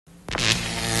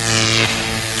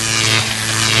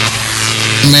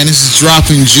Man, this is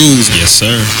Dropping Jewels. Yes,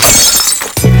 sir.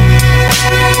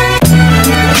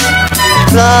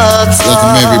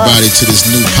 Welcome everybody to this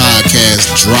new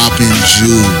podcast, Dropping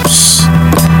Jewels.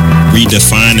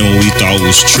 Redefining what we thought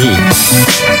was true.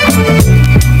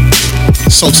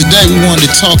 So today we wanted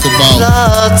to talk about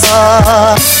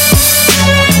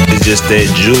it's just that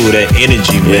jewel, that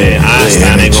energy, man.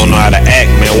 Einstein ain't gonna know how to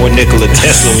act, man. What Nikola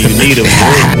Tesla when you need him,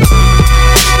 man?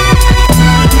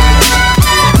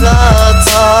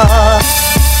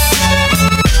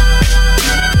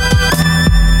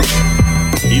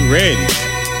 He ready.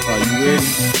 Are you ready?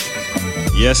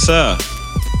 Yes, sir.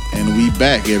 And we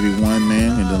back, everyone,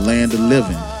 man, in the land of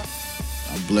living.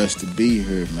 I'm blessed to be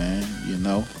here, man. You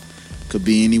know, could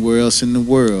be anywhere else in the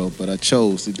world, but I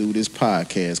chose to do this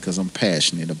podcast because I'm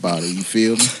passionate about it. You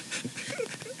feel me?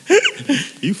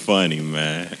 You funny,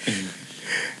 man.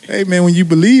 Hey, man, when you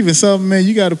believe in something, man,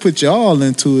 you got to put your all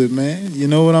into it, man. You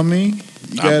know what I mean?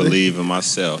 I believe in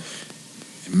myself.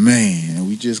 Man,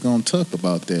 we just gonna talk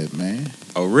about that, man.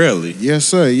 Oh, really? Yes,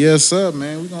 sir. Yes, sir,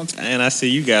 man. We gonna. And I see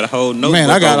you got a whole notebook. Man,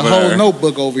 I got a whole there.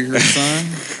 notebook over here, son.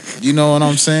 You know what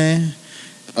I'm saying?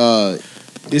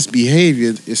 This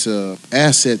behavior is a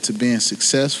asset to being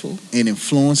successful and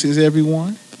influences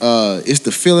everyone. It's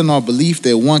the feeling or belief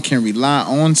that one can rely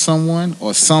on someone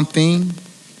or something.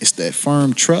 It's that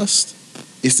firm trust.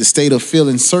 It's the state of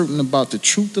feeling certain about the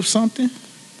truth of something.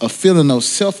 A feeling of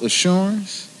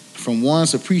self-assurance from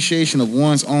one's appreciation of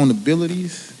one's own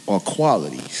abilities or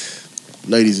qualities.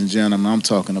 Ladies and gentlemen, I'm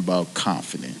talking about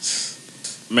confidence.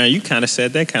 Man, you kind of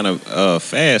said that kind of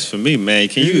fast for me, man.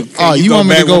 Can you want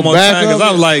me to go back? Because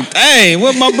I'm like, dang,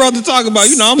 what my brother talking about?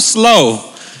 You know, I'm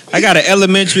slow. I got an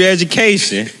elementary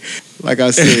education. Like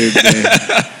I said, man,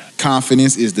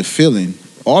 confidence is the feeling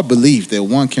or belief that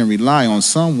one can rely on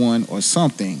someone or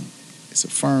something. It's a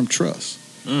firm trust.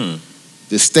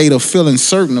 The state of feeling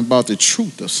certain about the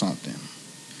truth of something.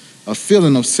 A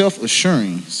feeling of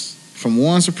self-assurance from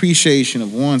one's appreciation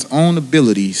of one's own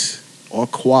abilities or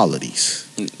qualities.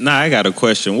 Nah, I got a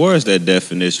question. Where is that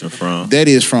definition from? That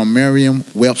is from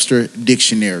Merriam-Webster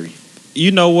Dictionary.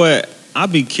 You know what? I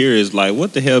be curious, like,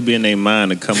 what the hell be in their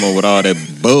mind to come up with all that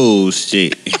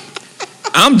bullshit?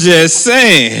 I'm just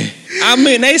saying. I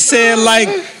mean, they said like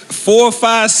 4 or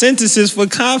 5 sentences for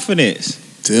confidence.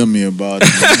 Tell me about it,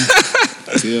 man.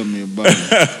 Tell me about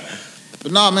it.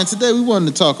 But nah, man, today we wanted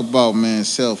to talk about, man,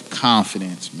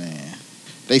 self-confidence, man.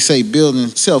 They say building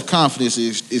self-confidence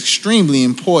is extremely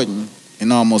important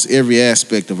in almost every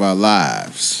aspect of our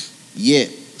lives. Yet,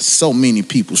 so many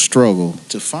people struggle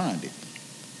to find it.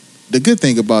 The good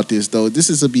thing about this, though, this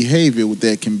is a behavior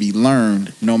that can be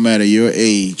learned no matter your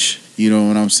age. You know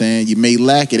what I'm saying? You may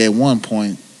lack it at one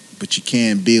point, but you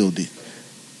can build it.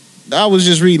 I was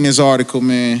just reading this article,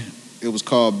 man. It was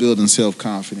called Building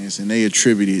Self-Confidence, and they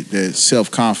attributed that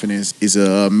self-confidence is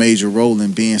a major role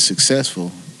in being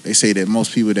successful. They say that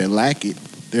most people that lack it,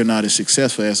 they're not as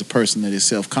successful as a person that is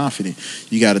self-confident.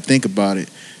 You got to think about it.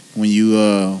 When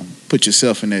you put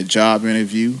yourself in that job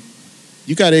interview,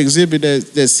 you got to exhibit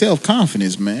that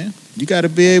self-confidence, man. You got to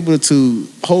be able to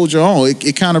hold your own.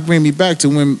 It kind of brings me back to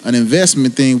when an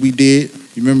investment thing we did.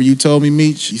 You remember you told me,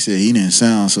 Meech? He said he didn't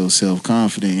sound so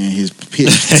self-confident in his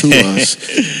pitch to us.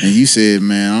 And you said,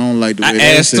 man, I don't like the way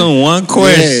I asked him one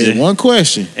question. Yeah, one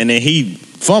question. And then he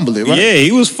fumbled it, right? Yeah,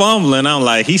 he was fumbling. I'm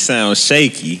like, he sounds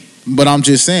shaky. But I'm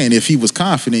just saying, if he was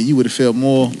confident, you would have felt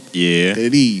more at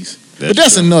ease. But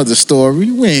that's true. Another story.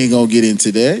 We ain't going to get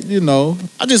into that, you know.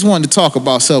 I just wanted to talk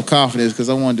about self-confidence because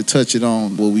I wanted to touch it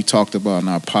on what we talked about in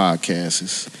our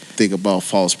podcasts. Think about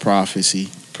false prophecy,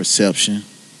 perception,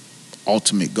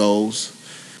 ultimate goals.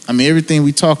 I mean, everything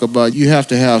we talk about, you have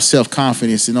to have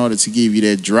self-confidence in order to give you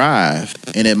that drive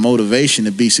and that motivation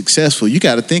to be successful. You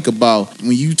got to think about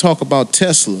when you talk about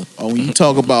Tesla or when you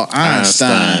talk about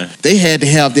Einstein, they had to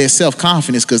have their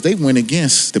self-confidence because they went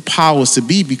against the powers to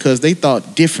be because they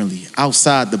thought differently,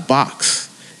 outside the box.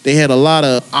 They had a lot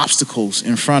of obstacles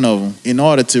in front of them in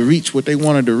order to reach what they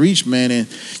wanted to reach, man. And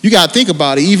you got to think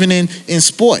about it, even in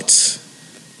sports.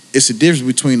 It's a difference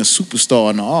between a superstar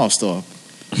and an all-star.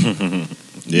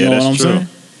 You know what I'm saying?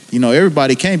 You know,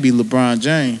 everybody can't be LeBron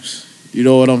James. You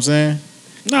know what I'm saying?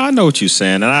 No, I know what you're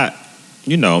saying. And I'm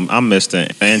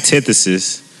Mr.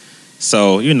 Antithesis.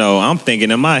 So, I'm thinking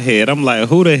in my head, I'm like,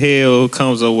 who the hell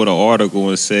comes up with an article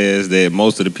and says that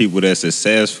most of the people that's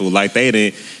successful, like they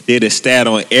did a stat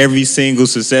on every single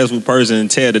successful person and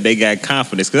tell that they got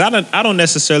confidence? Because I don't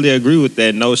necessarily agree with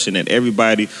that notion that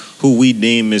everybody who we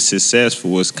deem as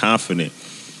successful is confident.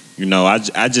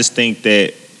 I just think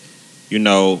that,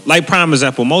 like prime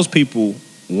example, most people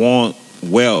want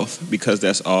wealth because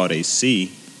that's all they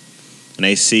see. and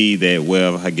they see that,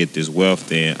 well, if I get this wealth,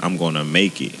 then I'm gonna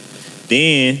make it.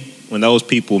 Then when those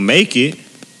people make it,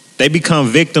 they become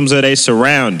victims of their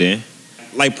surrounding.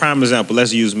 Like prime example,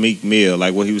 let's use Meek Mill,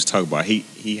 like what he was talking about.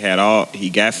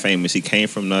 He got famous, he came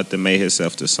from nothing, made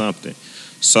himself to something.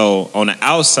 So on the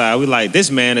outside, we like, this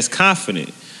man is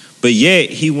confident. But yet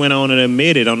he went on and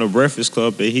admitted on the Breakfast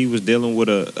Club that he was dealing with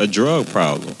a drug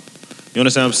problem. You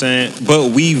understand what I'm saying? But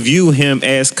we view him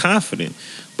as confident.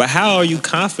 But how are you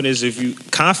confident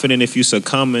if you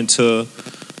succumb into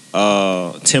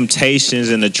temptations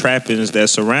and the trappings that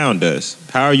surround us?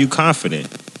 How are you confident?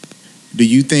 Do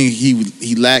you think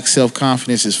he lacks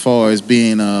self-confidence as far as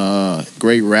being a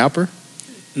great rapper?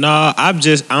 No, I'm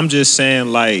just saying,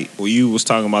 like, well, you was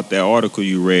talking about that article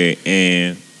you read,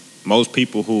 and most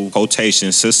people who,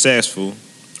 quotation, successful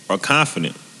are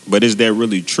confident. But is that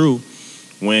really true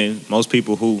when most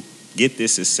people who get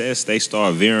this success, they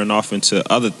start veering off into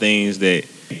other things that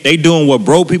they doing what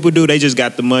broke people do? They just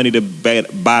got the money to buy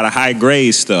the high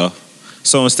grade stuff.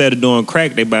 So instead of doing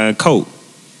crack, they buying coke.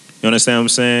 You understand what I'm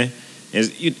saying?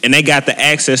 And they got the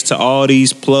access to all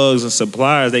these plugs and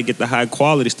suppliers. They get the high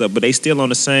quality stuff, but they still on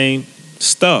the same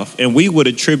stuff. And we would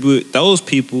attribute those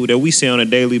people that we see on a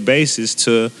daily basis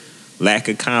to lack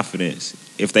of confidence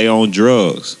if they own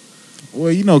drugs.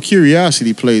 Well, you know,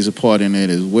 curiosity plays a part in that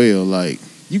as well. Like,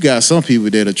 you got some people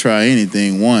that'll try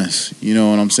anything once. You know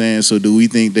what I'm saying? So do we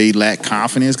think they lack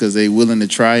confidence because they willing to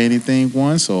try anything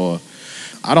once? Or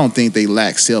I don't think they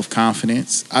lack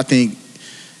self-confidence. I think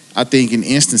in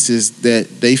instances that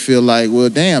they feel like, well,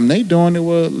 damn, they doing it.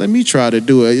 Well, let me try to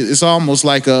do it. It's almost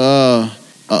like a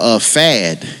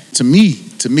fad. To me,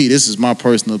 this is my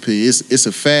personal opinion. It's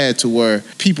a fad to where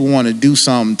people want to do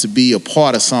something to be a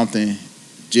part of something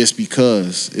just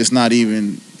because. It's not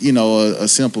even, you know, a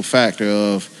simple factor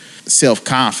of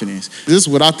self-confidence. This is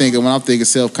what I think of when I think of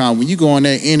self-confidence. When you go on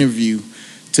that interview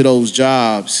to those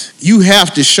jobs, you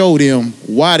have to show them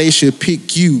why they should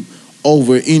pick you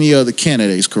over any other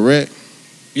candidates, correct?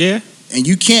 Yeah. And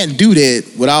you can't do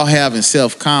that without having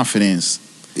self-confidence.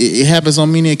 It happens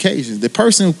on many occasions. The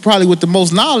person probably with the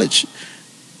most knowledge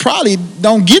probably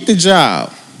don't get the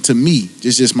job. To me,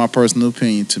 it's just my personal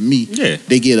opinion. To me,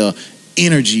 they get a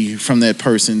energy from that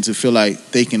person to feel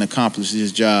like they can accomplish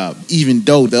this job, even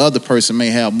though the other person may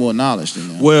have more knowledge than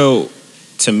them. Well,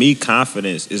 to me,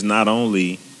 confidence is not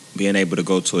only being able to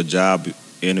go to a job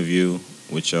interview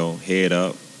with your head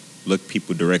up, look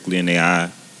people directly in their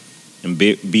eye, and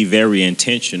be very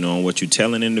intentional on what you're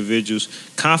telling individuals.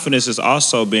 Confidence is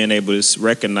also being able to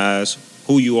recognize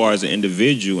who you are as an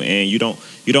individual, and you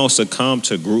don't succumb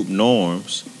to group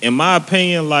norms. In my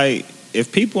opinion, like,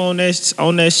 if people on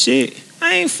that shit,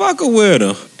 I ain't fucking with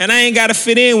them, and I ain't gotta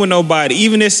fit in with nobody.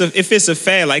 Even if it's a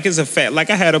fad, like it's a fad.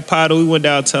 Like I had a partner, we went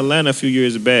down to Atlanta a few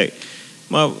years back.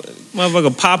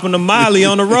 Motherfucker popping the Molly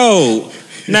on the road.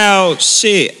 Now,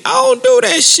 shit, I don't do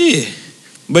that shit.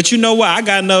 But you know what? I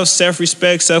got enough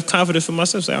self-respect, self-confidence for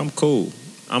myself. Say, I'm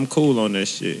cool on that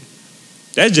shit.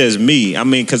 That's just me. I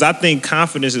mean, because I think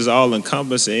confidence is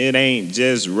all-encompassing. It ain't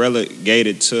just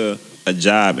relegated to a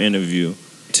job interview.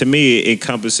 To me, it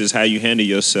encompasses how you handle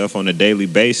yourself on a daily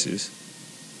basis.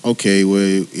 Okay,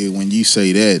 well, when you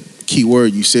say that, key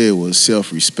word you said was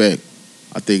self-respect.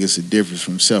 I think it's a difference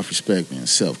from self-respect and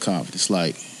self-confidence.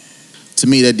 Like, to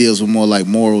me, that deals with more like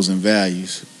morals and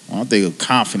values. When I think of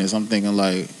confidence, I'm thinking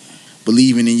like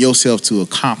believing in yourself to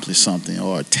accomplish something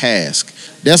or a task.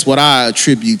 That's what I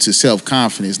attribute to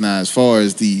self-confidence. Now, as far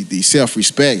as the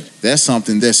self-respect, that's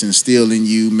something that's instilled in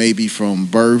you maybe from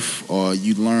birth or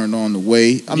you learned on the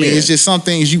way. I mean, it's just some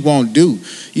things you won't do.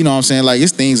 You know what I'm saying? Like,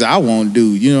 it's things I won't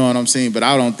do. You know what I'm saying? But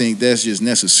I don't think that's just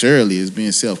necessarily as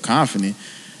being self-confident.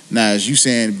 Now, as you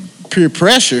saying peer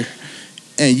pressure,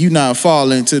 and you not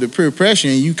fall into the peer pressure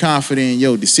and you confident in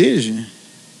your decision,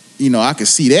 you know, I can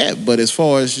see that. But as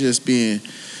far as just being,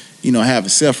 you know, having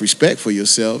self-respect for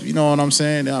yourself, you know what I'm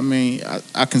saying? I mean,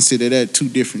 I consider that two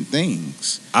different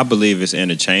things. I believe it's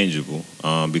interchangeable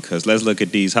because let's look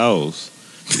at these hoes.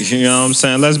 You know what I'm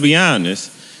saying? Let's be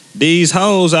honest. These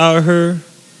hoes out here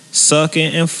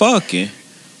sucking and fucking.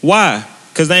 Why?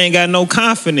 Because they ain't got no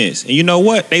confidence. And you know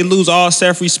what? They lose all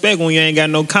self-respect when you ain't got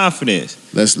no confidence.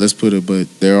 Let's put it, but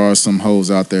there are some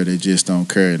hoes out there that just don't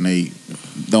care and they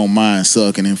don't mind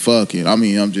sucking and fucking. I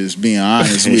mean, I'm just being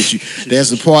honest with you.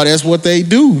 That's what they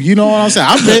do. You know what I'm saying?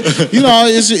 I bet, you know,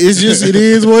 it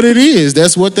is what it is.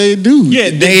 That's what they do. Yeah,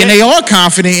 they are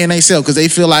confident in themselves because they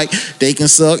feel like they can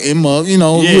suck and mug, you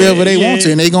know, whoever they want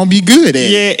to, and they gonna be good at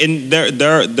it. Yeah, and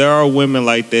there are women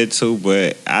like that too,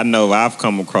 but I know I've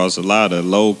come across a lot of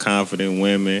low confident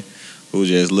women who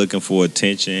just looking for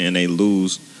attention and they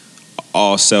lose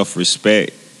all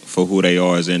self-respect for who they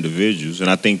are as individuals. And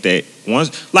I think that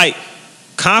once, like,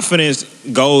 confidence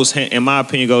goes, in my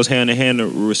opinion, goes hand in hand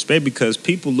with respect, because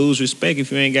people lose respect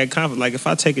if you ain't got confidence. Like, if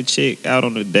I take a chick out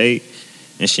on a date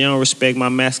and she don't respect my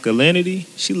masculinity,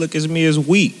 she look at me as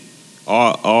weak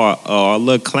or a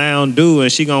little clown dude,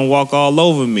 and she gonna walk all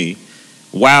over me.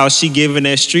 While she giving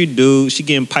that street dude, she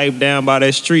getting piped down by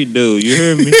that street dude. You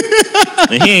hear me?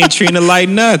 And he ain't treating her like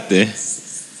nothing.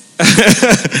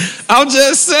 I'm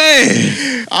just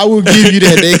saying. I will give you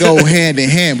that they go hand in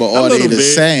hand, but are they the bit.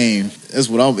 same? That's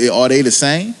what are they the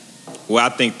same? Well, I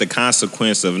think the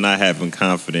consequence of not having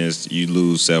confidence, you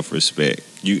lose self-respect.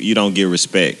 You don't get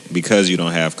respect because you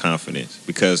don't have confidence.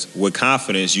 Because with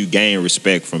confidence, you gain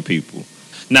respect from people.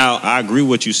 Now, I agree with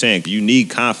what you're saying. You need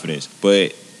confidence,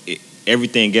 but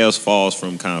everything else falls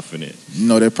from confidence. You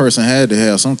know, that person had to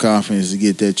have some confidence to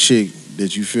get that chick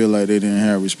that you feel like they didn't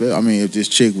have respect. I mean, if this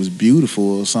chick was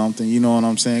beautiful or something, you know what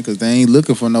I'm saying? Because they ain't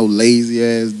looking for no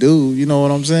lazy-ass dude, you know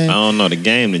what I'm saying? I don't know. The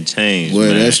game done changed,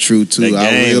 well, man. that's true, too. The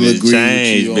game I will has agree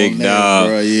changed, with you big on dog. that,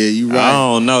 bro. Yeah, you right. I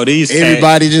don't know.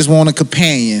 Everybody just want a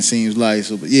companion, seems like.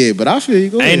 So, yeah, but I feel you.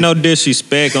 Go ahead. Ain't no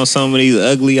disrespect on some of these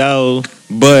ugly old,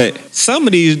 but some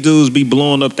of these dudes be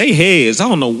blowing up their heads. I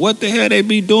don't know what the hell they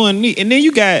be doing. And then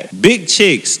you got big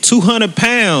chicks, 200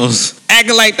 pounds,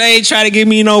 acting like they ain't trying to give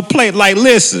me no plate. Like,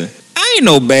 listen, I ain't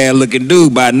no bad looking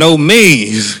dude by no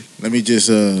means. Let me just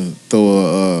throw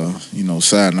a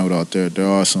side note out there. There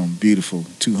are some beautiful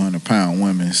 200-pound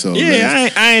women. So yeah,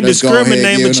 I ain't let's go ahead,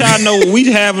 discriminating, but y'all know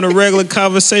we having a regular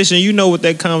conversation. You know what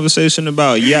that conversation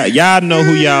about. Y'all know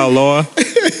who y'all are.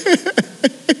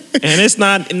 And it's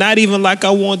not even like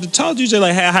I wanted to talk to you. Just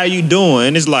like, how you doing?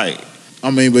 And it's like,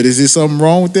 I mean, but is there something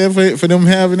wrong with that for them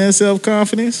having that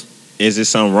self-confidence? is there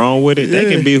something wrong with it? Yeah.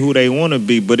 They can be who they want to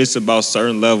be, but it's about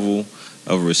certain level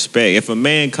of respect. If a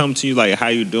man come to you like, how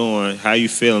you doing? How you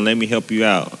feeling? Let me help you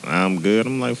out. I'm good.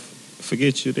 I'm like,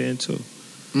 forget you then too.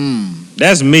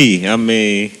 That's me. I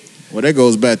mean, well, that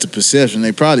goes back to perception.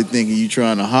 They probably thinking you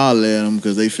trying to holler at them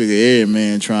because they figure every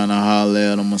man trying to holler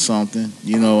at them or something.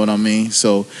 You know what I mean?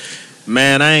 So,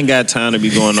 man, I ain't got time to be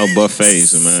going no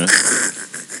buffets, man.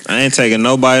 I ain't taking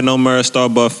nobody no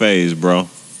Meristar buffets, bro.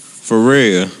 For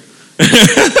real. I'm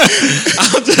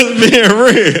just being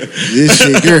real. This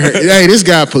shit, hey, this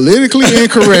guy politically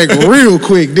incorrect real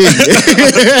quick, didn't he?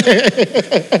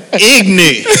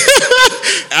 Ignorant.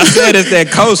 I said it's that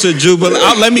kosher Jew, but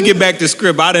let me get back to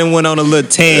script. I done went on a little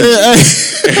tangent.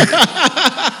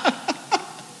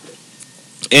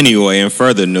 Anyway, in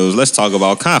further news, let's talk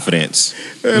about confidence.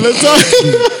 Hey, let's talk.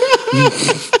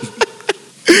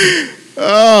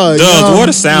 Oh, Doug, what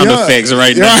are sound effects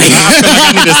right now? I feel like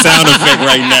I need a sound effect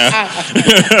right now.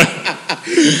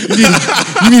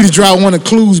 You need to drop one of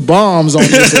Clue's bombs on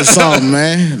this or something,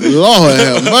 man. Lord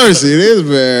have mercy, this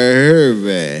very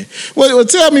bad. Well,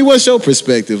 tell me, what's your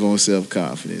perspective on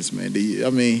self-confidence, man?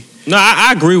 No,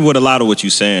 I agree with a lot of what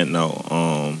you're saying,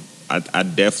 though. I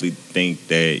definitely think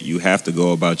that you have to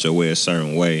go about your way a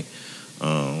certain way,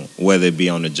 whether it be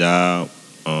on the job,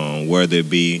 whether it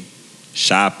be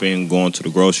shopping, going to the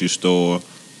grocery store,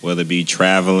 whether it be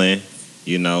traveling.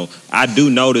 You know, I do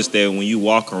notice that when you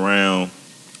walk around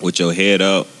with your head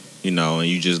up, you know, and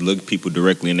you just look people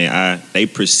directly in their eye, they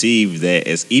perceive that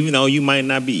as, even though you might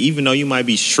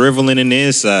be shriveling in the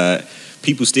inside,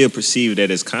 people still perceive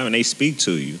that as common. They speak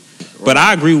to you. Right. But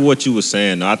I agree with what you were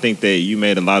saying, though. I think that you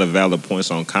made a lot of valid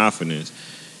points on confidence.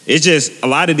 It's just a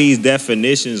lot of these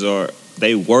definitions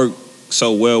they work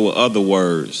so well with other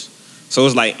words. So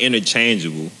it's like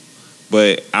interchangeable,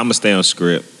 but I'm gonna stay on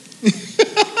script.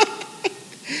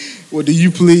 Well, do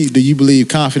you believe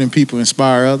confident people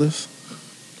inspire others?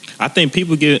 I think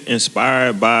people get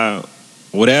inspired by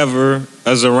whatever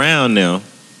is around them,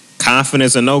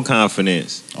 confidence or no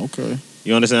confidence. Okay.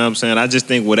 You understand what I'm saying? I just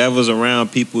think whatever's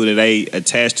around people that they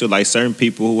attach to, like certain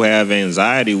people who have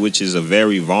anxiety, which is a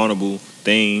very vulnerable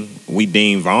thing, we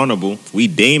deem it vulnerable.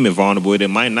 It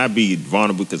might not be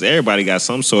vulnerable because everybody got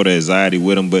some sort of anxiety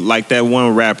with them. But like that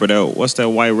one rapper, what's that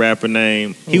white rapper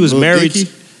name? He was Lil married.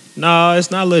 Dicky? No, it's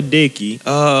not Lil Dicky.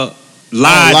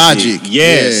 Logic.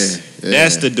 Yes. Yeah.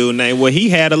 That's the dude name. Well, he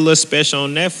had a little special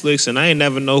on Netflix, and I ain't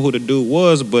never know who the dude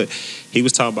was, but he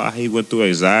was talking about he went through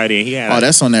anxiety, and he had.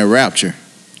 That's on that Rapture.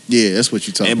 Yeah, that's what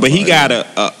you're talking about. But he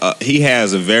got he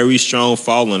has a very strong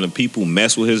following, and people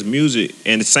mess with his music.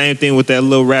 And the same thing with that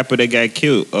little rapper that got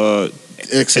killed.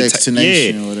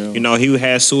 XXXTentacion or whatever. You know, he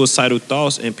had suicidal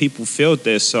thoughts, and people felt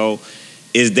that. So,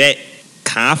 is that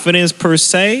confidence per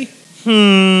se?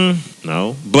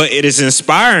 No. But it is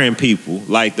inspiring people.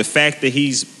 Like the fact that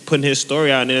he's putting his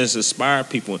story out and it's inspired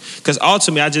people. Because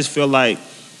ultimately, I just feel like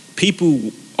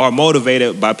people are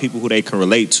motivated by people who they can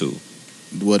relate to.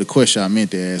 Well, the question I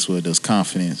meant to ask was, does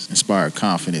confidence inspire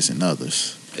confidence in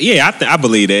others? Yeah, I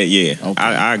believe that. Yeah, Okay.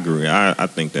 I agree. I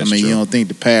think that's I mean, true. you don't think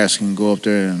the pastor can go up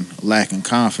there and lacking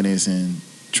confidence and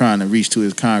trying to reach to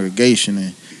his congregation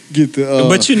and get the.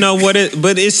 But you know what?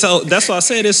 But it's so. That's why I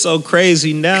said it's so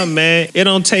crazy now, man. It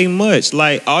don't take much.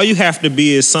 Like all you have to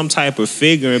be is some type of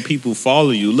figure, and people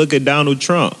follow you. Look at Donald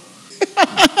Trump.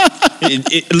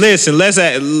 Listen,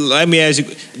 let me ask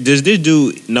you: does this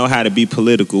dude know how to be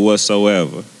political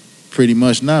whatsoever? Pretty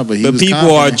much not, but But was people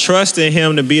confident. are trusting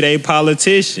him to be their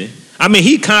politician. I mean,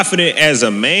 he confident as a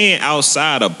man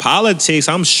outside of politics,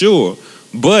 I'm sure.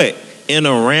 But in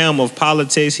a realm of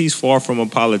politics, he's far from a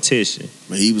politician.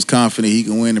 But he was confident he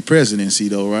can win the presidency,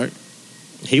 though, right?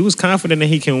 He was confident that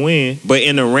he can win, but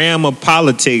in the realm of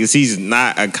politics, he's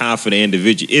not a confident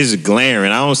individual. It's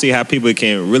glaring. I don't see how people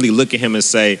can really look at him and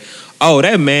say, "Oh,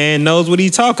 that man knows what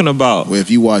he's talking about." Well, if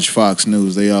you watch Fox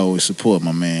News, they always support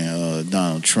my man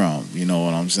Donald Trump. You know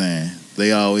what I'm saying?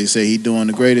 They always say he doing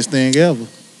the greatest thing ever.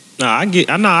 No, I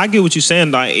get what you're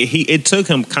saying. Like it took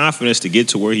him confidence to get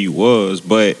to where he was,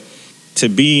 but to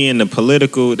be in the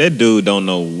political, that dude don't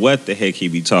know what the heck he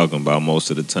be talking about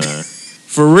most of the time.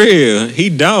 For real, he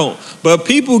don't. But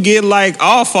people get like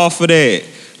off of that.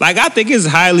 Like I think it's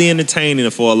highly entertaining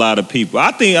for a lot of people.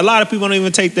 I think a lot of people don't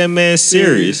even take that man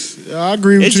serious. I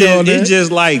agree with you on that. It's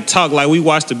just like talk like we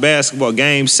watched the basketball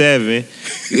game 7.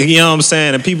 You know what I'm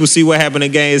saying? And people see what happened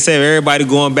in game 7. Everybody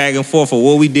going back and forth for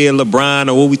what we did LeBron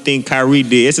or what we think Kyrie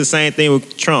did. It's the same thing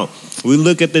with Trump. We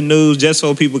look at the news just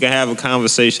so people can have a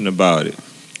conversation about it.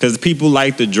 Because people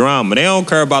like the drama. They don't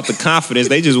care about the confidence.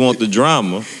 They just want the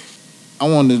drama. I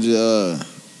wanted to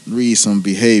read some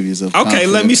behaviors of Okay,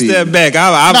 let me people. step back. No.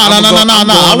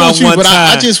 I want you, but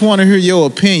I just want to hear your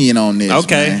opinion on this.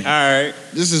 Okay, man. all right.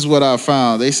 This is what I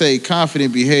found. They say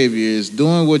confident behavior is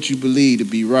doing what you believe to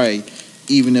be right,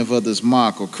 even if others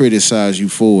mock or criticize you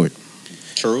for it.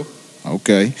 True.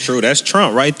 Okay. True. That's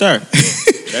Trump right there.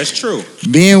 That's true.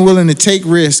 Being willing to take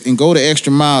risks and go the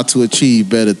extra mile to achieve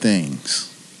better things.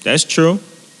 That's true.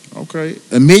 Okay.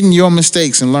 Admitting your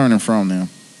mistakes and learning from them.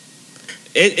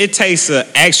 It takes an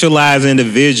actualized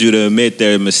individual to admit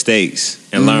their mistakes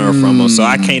and learn from them. So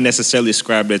I can't necessarily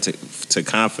ascribe that to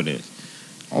confidence.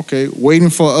 Okay. Waiting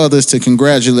for others to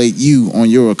congratulate you on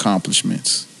your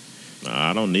accomplishments.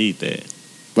 Nah, I don't need that.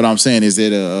 But I'm saying, is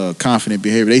it a confident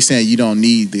behavior? They saying you don't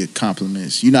need the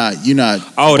compliments. You're not.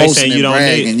 Oh, they boasting saying you and don't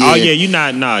bragging. need. Oh yeah, you're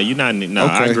not. No, you're not. No,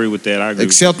 I Okay. agree with that. I agree.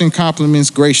 Accepting compliments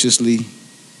graciously.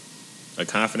 A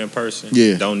confident person.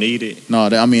 Yeah. Don't need it. No,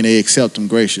 they accept them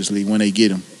graciously when they get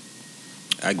them.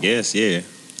 I guess. Yeah.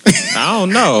 I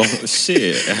don't know.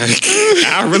 Shit.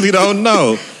 I really don't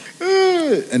know.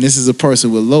 And this is a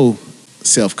person with low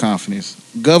self-confidence.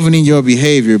 Governing your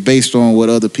behavior based on what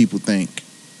other people think.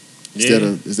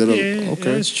 Okay.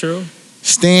 That's true.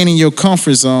 Staying in your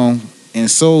comfort zone and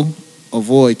so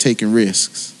avoid taking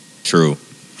risks. True.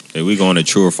 Hey, we going to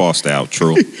true or false style.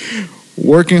 True.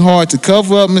 Working hard to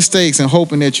cover up mistakes and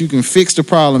hoping that you can fix the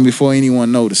problem before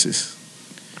anyone notices.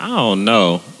 I don't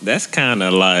know. That's kind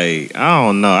of like, I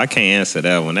don't know. I can't answer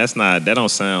that one. That don't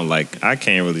sound like, I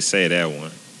can't really say that one.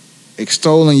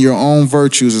 Extolling your own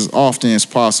virtues as often as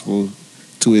possible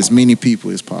to as many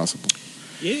people as possible.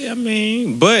 Yeah,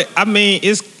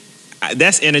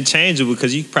 that's interchangeable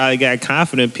because you probably got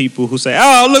confident people who say,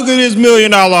 "Oh, look at this $1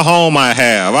 million home I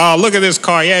have. Oh, look at this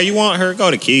car. Yeah, you want her? Go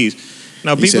to Keys."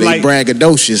 No, You people said like they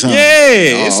braggadocious, huh?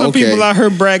 Yeah, it's some okay. people out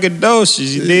here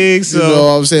braggadocious. You dig? So You know what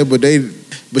I'm saying?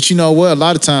 But you know what? A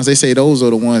lot of times they say those are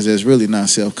the ones that's really not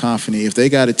self-confident. If they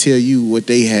got to tell you what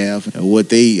they have and what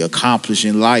they accomplish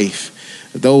in life,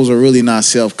 those are really not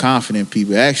self-confident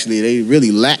people. Actually, they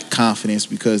really lack confidence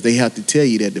because they have to tell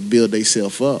you that to build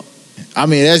themselves up. I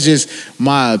mean, that's just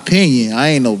my opinion. I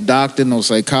ain't no doctor, no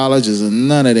psychologist, or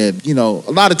none of that. You know,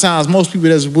 a lot of times most people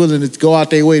that's willing to go out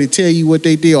their way to tell you what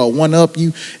they did or one-up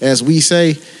you, as we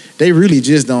say, they really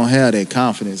just don't have that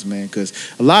confidence, man. Because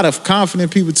a lot of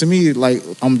confident people, to me, like,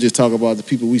 I'm just talking about the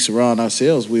people we surround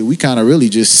ourselves with, we kind of really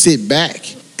just sit back.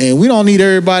 And we don't need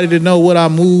everybody to know what our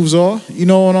moves are. You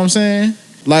know what I'm saying?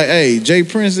 Like, hey, Jay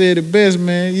Prince said it best,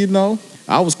 man, you know.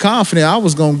 I was confident I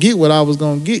was going to get what I was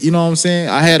going to get. You know what I'm saying?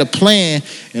 I had a plan,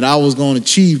 and I was going to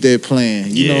achieve that plan,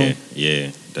 you know?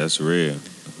 Yeah, that's real.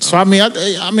 So, I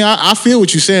feel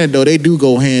what you're saying, though. They do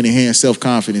go hand in hand,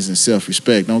 self-confidence and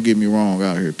self-respect. Don't get me wrong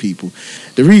out here, people.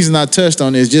 The reason I touched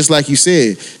on this, just like you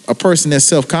said, a person that's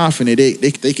self-confident,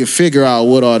 they can figure out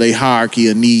what are their hierarchy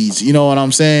of needs. You know what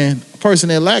I'm saying? A person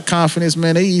that lack confidence,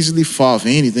 man, they easily fall for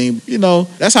anything. You know,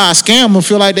 that's how a scammer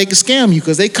feel like they can scam you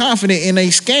because they confident in a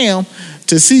scam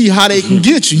to see how they can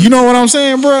get you. You know what I'm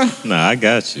saying, bro? Nah, I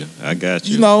got you.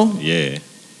 You know? Yeah.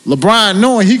 LeBron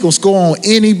knowing he can score on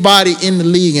anybody in the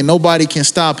league and nobody can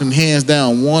stop him hands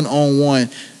down one-on-one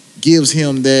gives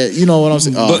him that, you know what I'm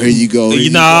saying? Oh, here you go.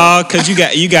 Because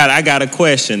I got a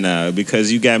question now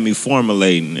because you got me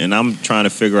formulating and I'm trying to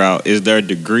figure out, is there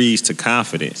degrees to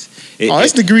confidence?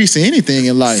 It's degrees to anything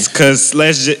in life. Because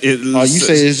let's just... you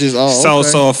say it's just... okay.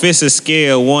 So if it's a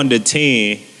scale 1 to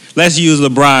 10, let's use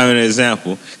LeBron as an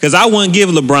example. Because I wouldn't give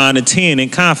LeBron a 10 in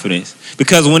confidence.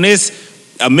 Because when it's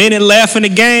a minute left in the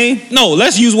game,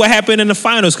 let's use what happened in the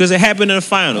finals because it happened in the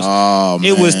finals. Oh,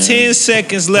 man. It was 10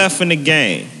 seconds left in the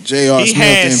game. J.R. He Smith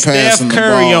had Steph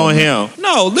Curry on him.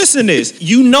 No, listen to this.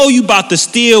 You know you about to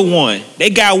steal one. They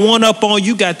got one up on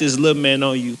you, got this little man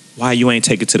on you. Why you ain't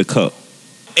take it to the cup?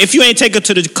 If you ain't take it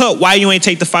to the cup, why you ain't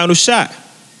take the final shot?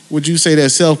 Would you say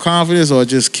that's self-confidence or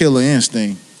just killer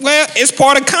instinct? Well, it's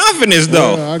part of confidence,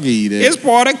 though. Well, I'll give you that. It's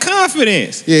part of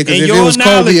confidence. Yeah, because if it was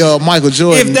Kobe or Michael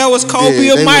Jordan. If that was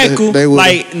Kobe or Michael,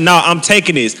 I'm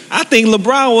taking this. I think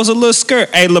LeBron was a little scared.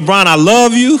 Hey, LeBron, I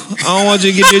love you. I don't want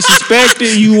you to get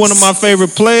disrespected. You one of my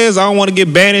favorite players. I don't want to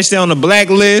get banished on the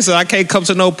blacklist. I can't come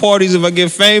to no parties if I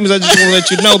get famous. I just want to let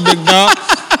you know, big dog.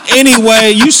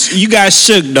 Anyway, you got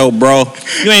shook, though, bro.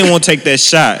 You ain't want to take that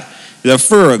shot. The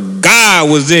fear of God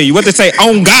was in you. What they say?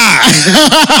 On God.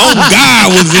 On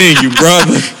God was in you,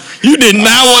 brother. You did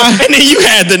not want... And then you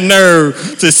had the nerve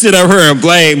to sit up here and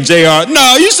blame JR.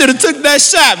 No, you should have took that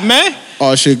shot, man.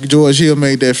 Oh, shit, George Hill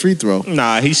made that free throw.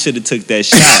 Nah, he should have took that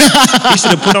shot. He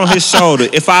should have put on his shoulder.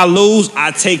 If I lose,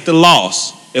 I take the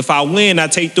loss. If I win, I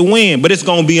take the win. But it's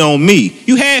going to be on me.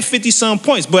 You had 50-some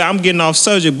points, but I'm getting off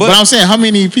subject. But I'm saying, how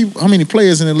many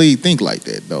players in the league think like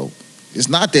that, though? It's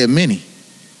not that many.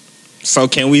 So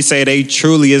can we say they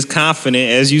truly as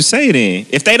confident as you say then?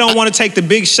 If they don't want to take the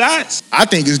big shots? I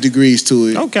think it's degrees to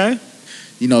it. Okay.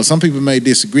 You know, some people may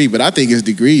disagree, but I think it's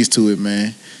degrees to it,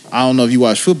 man. I don't know if you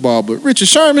watch football, but Richard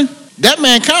Sherman, that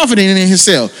man confident in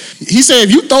himself. He said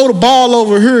if you throw the ball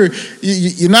over here,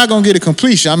 you're not going to get a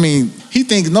completion. I mean, he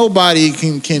thinks nobody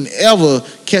can ever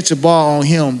catch a ball on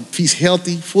him if he's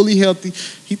healthy, fully healthy.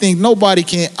 He thinks nobody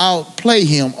can outplay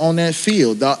him on that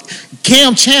field, dog.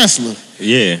 Cam Chancellor.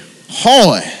 Yeah.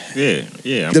 Hard.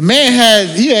 Yeah. The man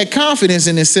had confidence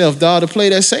in himself, dog, to play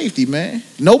that safety, man.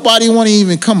 Nobody want to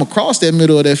even come across that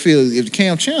middle of that field if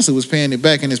Cam Chancellor was playing it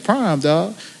back in his prime,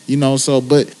 dog. You know,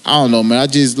 but I don't know, man. I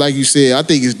just, like you said, I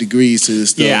think it's degrees to this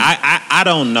stuff. Yeah, I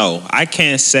don't know. I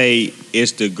can't say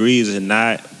it's degrees or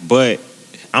not, but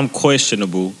I'm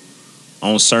questionable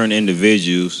on certain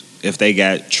individuals if they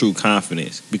got true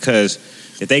confidence. Because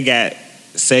if they got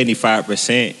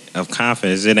 75% of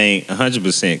confidence, it ain't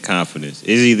 100% confidence. It's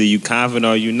either you confident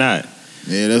or you not.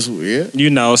 Yeah, that's weird. You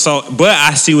know, so, but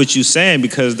I see what you're saying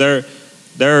because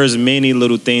there's many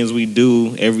little things we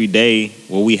do every day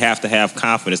where we have to have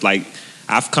confidence. Like,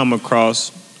 I've come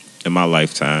across in my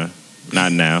lifetime,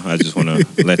 not now, I just want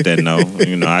to let that know.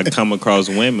 You know, I come across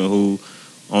women who,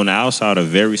 on the outside, are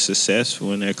very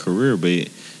successful in their career, but,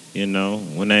 you know,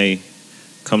 when they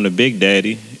come to Big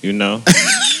Daddy, you know,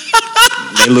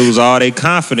 they lose all their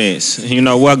confidence. You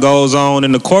know, what goes on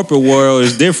in the corporate world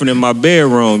is different in my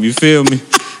bedroom. You feel me?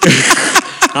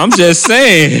 I'm just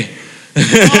saying.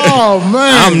 Oh,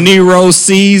 man. I'm Nero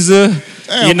Caesar.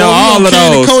 Damn, you know, all of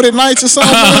those. Coated nights or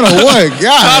something? Or what?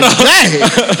 God dang.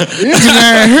 This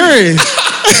man here.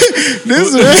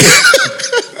 This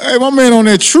is... Hey, my man on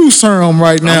that true serum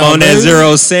right now. I'm on that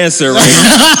zero sensor right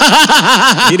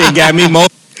now. He done got me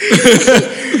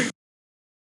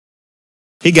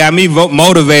He got me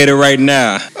motivated right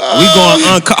now. We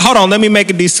going hold on, let me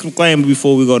make a disclaimer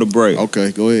before we go to break.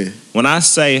 Okay, go ahead. When I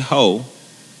say hoe,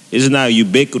 it's not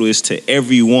ubiquitous to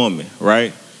every woman,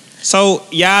 right? So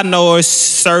y'all know there's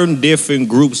certain different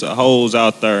groups of hoes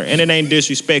out there, and it ain't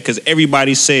disrespect because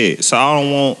everybody said. So I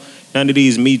don't want none of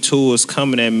these Me Tooers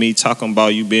coming at me talking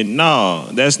about you being, no,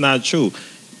 that's not true.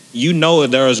 You know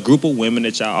there's a group of women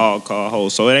that y'all all call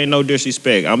hoes, so it ain't no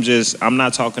disrespect. I'm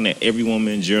not talking to every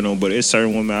woman in general, but it's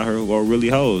certain women out here who are really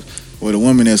hoes. Well, the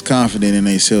women that's confident in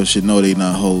themselves should know they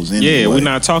not hoes anyway. Yeah, we're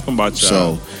not talking about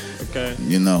y'all. So, okay,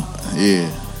 you know, yeah.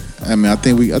 I mean, I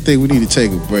think we need to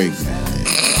take a break, man.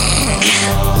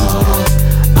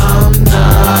 I'm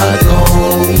not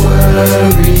gonna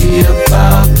worry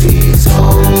about these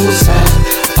hoes and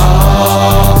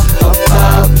all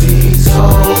about these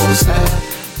hoes and...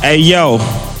 Hey, yo,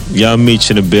 meet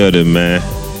you in the building, man.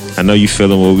 I know you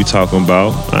feeling what we talking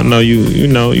about. I know you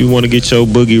know, you want to get your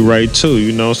boogie right, too.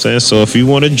 You know what I'm saying? So if you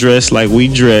want to dress like we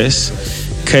dress,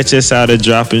 catch us out at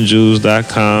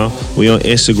droppingjuice.com. We on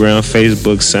Instagram,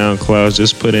 Facebook, SoundCloud.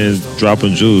 Just put in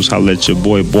Dropping Juice. Holla at your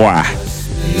boy.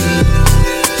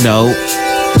 No,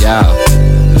 y'all,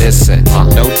 listen.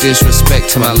 No disrespect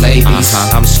to my ladies.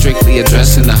 I'm strictly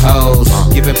addressing the hoes.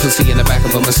 Giving pussy in the back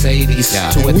of a Mercedes.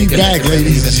 To a We nigga back, that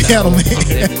ladies and gentlemen.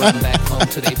 then run back home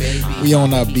to they baby. We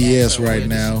on our BS right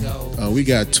now. We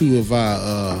got two of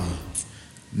our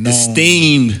known,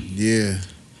 Esteemed yeah,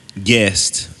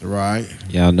 guest. right.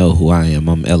 Y'all know who I am.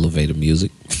 I'm Elevator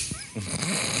Music.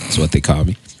 That's what they call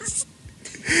me.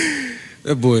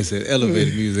 That boy said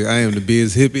elevated music. I am the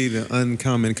biz hippie, the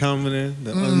uncommon commoner,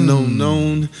 the unknown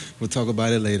known. We'll talk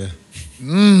about it later.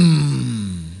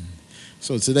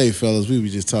 So today, fellas, we were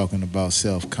just talking about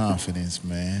self-confidence,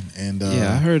 man. And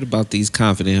Yeah, I heard about these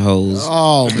confident hoes.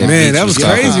 oh Man, that was you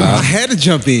talking crazy. about? I had to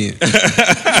jump in.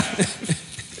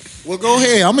 well, go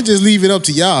ahead. I'm gonna just leave it up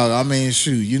to y'all. I mean,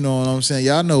 shoot, you know what I'm saying.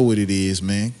 Y'all know what it is,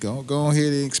 man. Go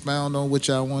ahead and expound on what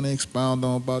y'all want to expound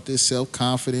on about this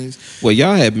self-confidence. Well,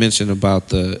 y'all had mentioned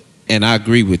about and I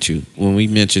agree with you. When we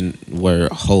mention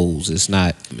word hoes, it's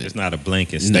not It's not a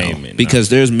blanket no, statement. because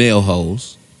there's male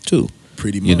hoes too.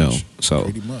 Pretty much, You know, so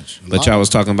pretty much. But y'all was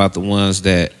talking about the ones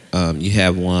that you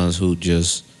have ones who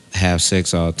just have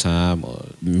sex all the time, or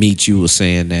Meet You was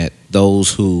saying that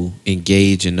those who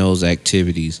engage in those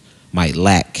activities might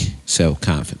lack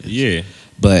self-confidence. Yeah.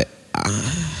 But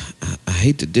I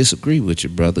hate to disagree with you,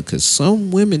 brother, because some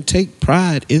women take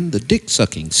pride in the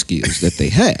dick-sucking skills that they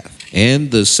have and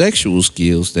the sexual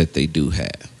skills that they do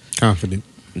have. Confident.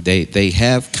 They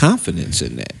have confidence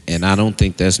in that, and I don't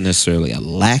think that's necessarily a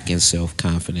lack in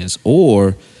self-confidence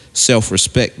or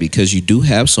self-respect, because you do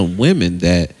have some women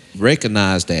that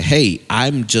recognize that, hey,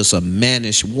 I'm just a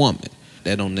mannish woman.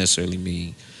 That don't necessarily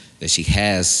mean that she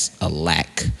has a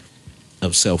lack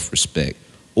of self-respect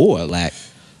or a lack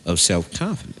of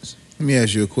self-confidence. Let me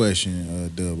ask you a question,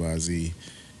 Dub IZ.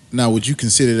 Now, would you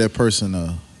consider that person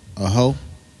a hoe?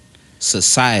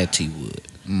 Society would.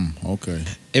 Okay.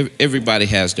 Everybody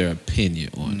has their opinion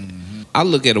on it. I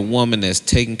look at a woman that's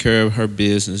taking care of her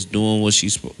business, doing what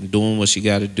she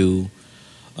got to do,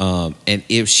 and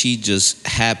if she just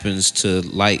happens to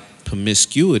like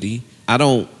promiscuity, I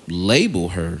don't label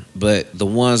her. But the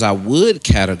ones I would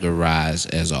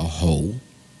categorize as a hoe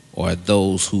are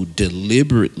those who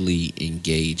deliberately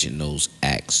engage in those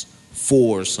acts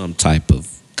for some type of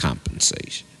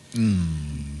compensation.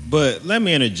 But let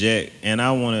me interject, and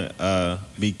I want to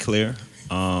be clear.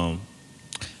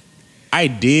 I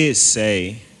did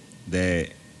say that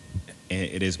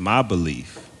it is my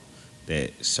belief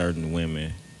that certain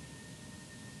women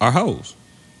are hoes.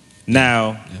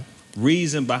 Now,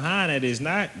 reason behind it is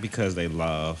not because they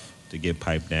love to get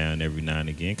piped down every now and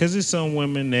again, because there's some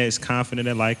women that's confident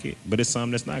that like it, but it's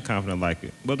some that's not confident like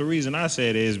it. But the reason I say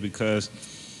it is because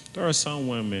there are some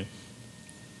women,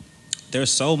 they're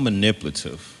so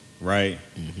manipulative, right?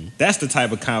 That's the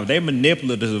type of confidence. They're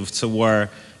manipulative to where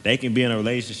they can be in a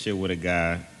relationship with a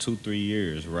guy 2-3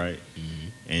 years, right?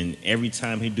 And every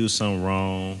time he do something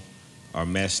wrong or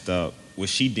messed up, what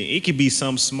she did, it could be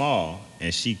something small,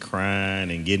 and she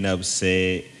crying and getting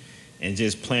upset and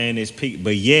just playing this pick,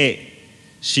 but yet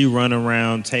she run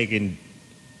around taking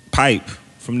pipe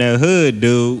from that hood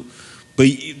dude. But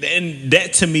and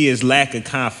that to me is lack of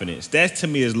confidence. That to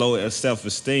me is low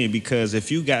self-esteem, because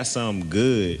if you got something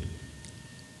good,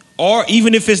 or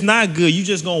even if it's not good, you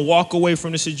just gonna walk away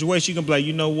from the situation. You can be like,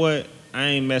 you know what? I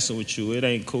ain't messing with you. It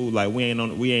ain't cool. Like we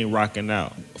ain't rocking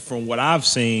out. From what I've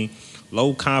seen,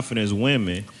 low confidence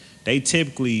women, they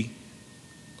typically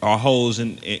are hoes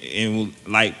and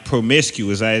like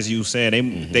promiscuous, as you said.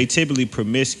 They typically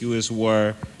promiscuous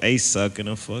where they sucking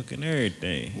and fucking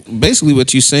everything. Basically,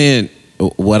 what you're saying,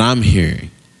 what I'm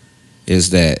hearing, is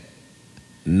that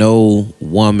no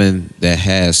woman that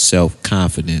has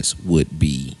self-confidence would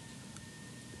be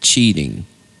cheating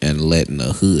and letting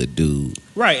a hood dude.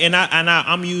 Right, and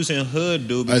I'm using hood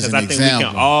dude As because an I think we example.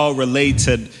 can all relate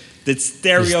to the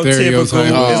stereotypical.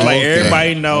 stereotype. Oh, It's like okay.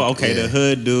 everybody know, okay, Okay. the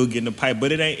hood dude getting the pipe,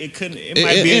 but it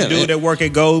might be a dude that work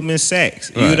at Goldman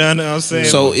Sachs. You Right. know what I'm saying?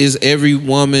 So is every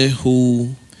woman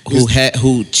who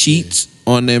cheats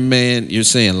on their man, you're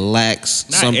saying lacks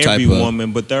not some every type of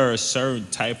woman, but there are certain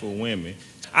type of women.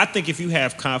 I think if you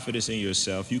have confidence in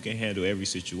yourself, you can handle every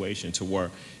situation to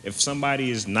where if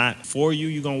somebody is not for you,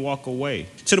 you're gonna walk away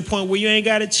to the point where you ain't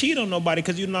gotta cheat on nobody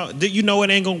because you know it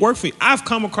ain't gonna work for you. I've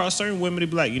come across certain women to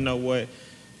be like, you know what,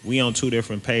 we on 2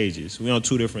 different pages, we on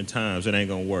 2 different times, it ain't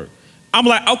gonna work. I'm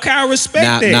like, okay, I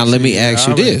respect that. Now let me ask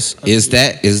you I already- this: is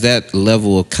that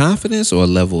level of confidence or a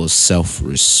level of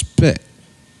self-respect?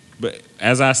 But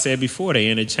as I said before, they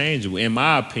interchangeable. In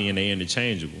my opinion, they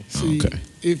interchangeable. See, Okay.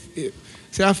 if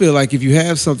See, I feel like if you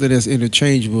have something that's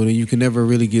interchangeable, then you can never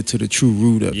really get to the true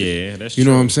root of it. Yeah, that's You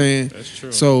true. know what I'm saying? That's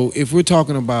true. So if we're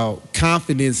talking about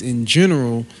confidence in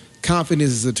general,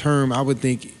 confidence is a term I would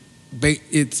think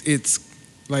it's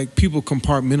like people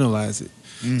compartmentalize it.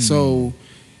 So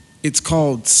it's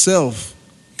called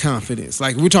self-confidence.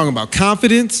 Like we're talking about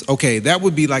confidence, okay, that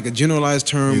would be like a generalized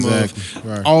term Exactly, of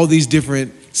right. all these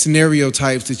different scenario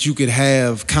types that you could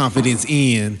have confidence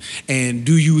in, and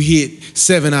do you hit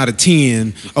 7 out of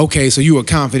 10? Okay, so you're a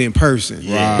confident person.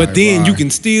 Right, But then you right. can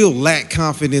still lack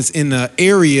confidence in an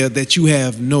area that you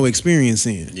have no experience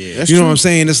in. Yeah. That's You know true. what I'm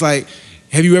saying? It's like,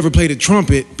 have you ever played a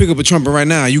trumpet? Pick up a trumpet right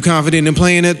now. You confident in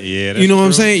playing it? Yeah, You know what I'm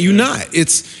that's true. saying? You're Yeah. not.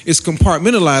 It's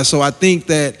compartmentalized. So I think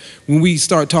that when we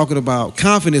start talking about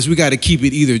confidence, we got to keep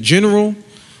it either general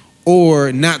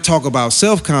or not talk about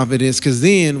self-confidence, because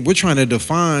then we're trying to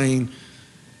define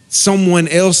someone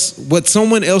else, what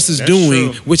someone else is That's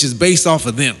doing, true. which is based off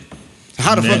of them.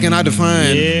 How the That- fuck can I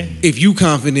define Yeah. if you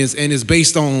confidence and it's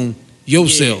based on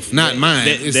yourself, not mine?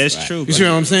 That's true. You see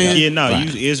what I'm saying? Yeah, no,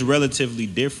 it's relatively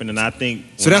different, and I think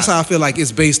So that's how I feel like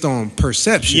it's based on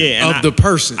perception Yeah, and of the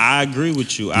person. I agree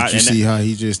with you. Did you see how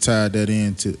he just tied that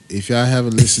into? If y'all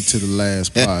haven't listened to the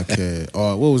last podcast,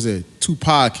 or what was it, 2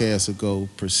 podcasts ago,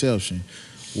 Perception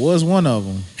was one of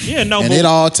them, Yeah, no, and but it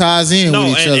all ties in no,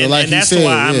 with each and, other, and, like and he that's said.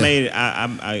 why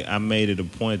yeah. I made it a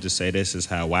point to say this is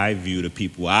how I view the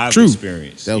people I've True.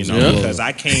 experienced. That was You know, good. because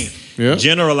I can't Yeah.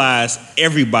 generalize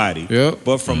everybody. Yeah.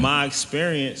 But from my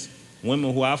experience,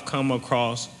 women who I've come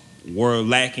across were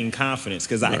lacking confidence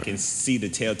because I can see the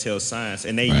telltale signs,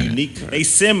 and they unique, they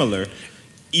similar.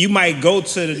 You might go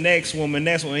to the next woman,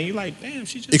 and you're like, damn,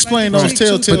 she just Explain like those me too.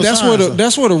 telltale But that's signs, where though.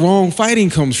 that's where the wrong fighting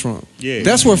comes from. Yeah.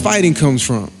 That's where fighting comes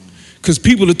from. Because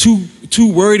people are too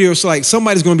worried, or it's like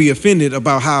somebody's going to be offended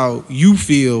about how you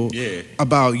feel Yeah.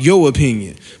 about your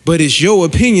opinion. But it's your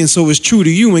opinion, so it's true to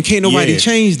you, and can't nobody Yeah.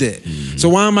 change that. So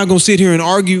why am I going to sit here and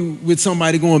argue with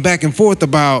somebody going back and forth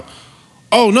about,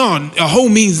 oh no, a hoe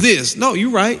means this? No, you're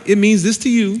right. It means this to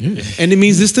you, and it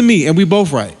means this to me, and we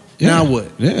both right. Now what?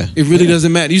 Yeah. It really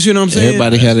doesn't matter. You see what I'm saying?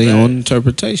 Everybody had their own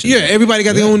interpretation. Yeah, everybody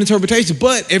got their own interpretation,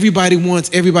 but everybody wants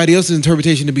everybody else's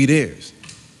interpretation to be theirs.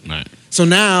 Right. So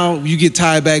now you get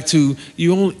tied back to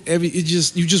you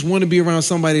just want to be around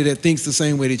somebody that thinks the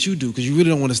same way that you do, because you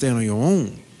really don't want to stand on your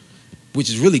own, which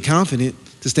is really confident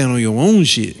to stand on your own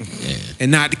shit and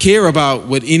not to care about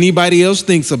what anybody else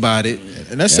thinks about it,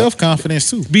 And that's self-confidence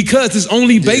too. because it's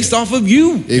only based off of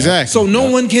you. Exactly. So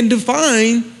no one can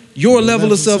define your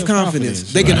level of self-confidence.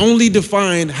 self-confidence. They can only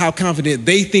define how confident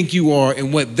they think you are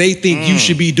and what they think you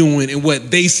should be doing and what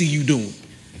they see you doing.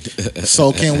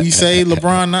 So can we say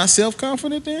LeBron not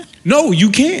self-confident then? No, you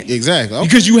can't. Exactly. Okay.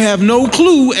 Because you have no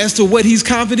clue as to what he's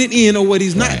confident in or what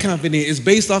he's not confident in. It's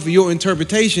based off of your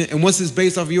interpretation. And once it's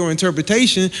based off of your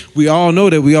interpretation, we all know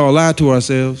that we all lie to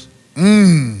ourselves.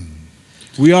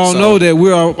 We all know that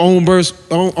we're our own worst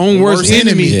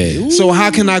enemy. Yeah. So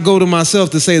how can I go to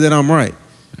myself to say that I'm right?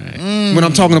 When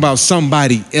I'm talking about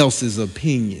somebody else's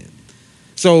opinion.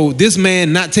 So this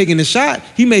man not taking the shot,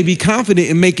 he may be confident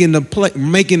in making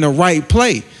the right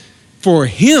play for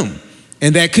him.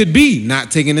 And that could be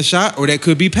not taking the shot, or that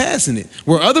could be passing it.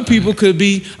 Where other people could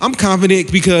be, I'm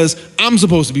confident because I'm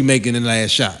supposed to be making the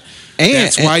last shot. And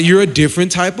that's why you're a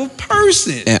different type of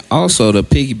person. And also to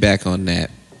piggyback on that,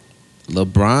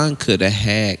 LeBron could have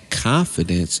had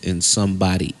confidence in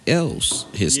somebody else,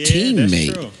 his teammate.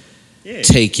 That's true. Yeah.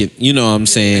 Take it, you know what I'm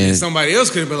saying? And somebody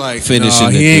else could have been like, Finishing nah,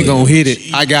 the he ain't good. gonna hit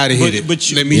it. I gotta hit it. But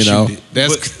you- Let me you shoot know. it.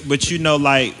 That's but you know,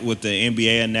 like with the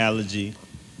NBA analogy,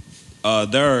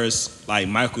 there's like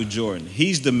Michael Jordan.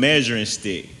 He's the measuring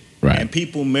stick, Right. And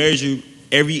people measure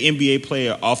every NBA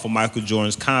player off of Michael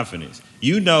Jordan's confidence.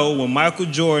 You know, when Michael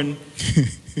Jordan,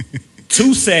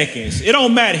 2 seconds, it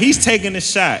don't matter. He's taking the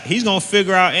shot. He's gonna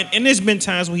figure out. And there's been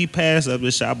times when he passed up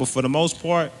the shot, but for the most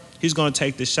part, he's gonna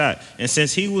take the shot. And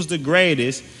since he was the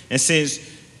greatest, and since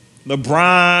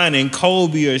LeBron and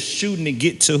Kobe are shooting to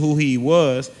get to who he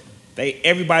was,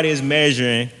 everybody is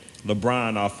measuring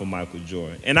LeBron off of Michael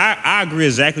Jordan. And I agree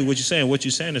exactly what you're saying. What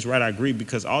you're saying is right. I agree,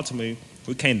 because ultimately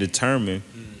we can't determine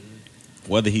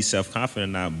whether he's self-confident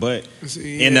or not. But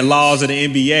in the laws of the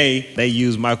NBA, they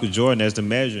use Michael Jordan as the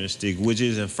measuring stick, which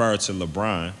is inferred to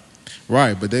LeBron.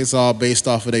 Right, but that's all based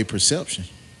off of their perception.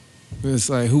 It's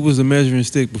like, who was the measuring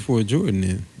stick before Jordan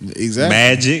then? Exactly.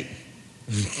 Magic.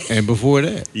 And before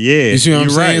that. Yeah. You see what I'm you're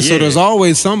saying? right, So yeah. there's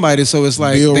always somebody. So it's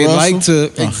like Bill they Russell? like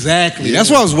to Oh. exactly. Yeah. That's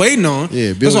what I was waiting on.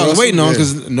 Yeah, Bill That's what I was Russell, waiting on, yeah.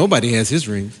 because nobody has his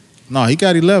rings. No, he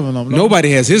got 11 of them.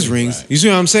 Nobody has his rings. You see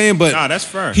what I'm saying? But Nah, that's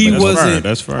fair. he That's wasn't. fair.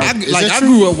 That's fair. I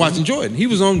grew up watching Jordan. He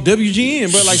was on WGN,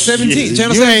 bro, like 17,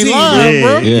 channel You ain't 17, lying,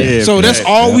 bro. Yeah, So that's fact.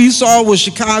 all we saw was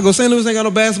Chicago. St. Louis ain't got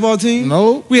no basketball team.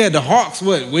 No. We had the Hawks.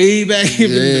 Way back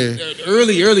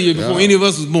earlier before any of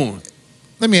us was born.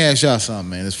 Let me ask y'all something,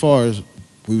 man. As far as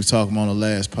we were talking on the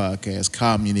last podcast,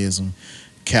 communism,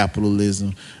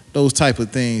 capitalism, those type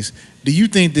of things. Do you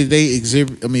think that they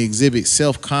exhibit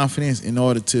self-confidence in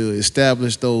order to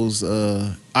establish those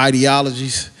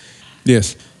ideologies?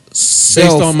 Yes.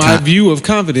 Based on my view of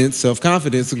confidence,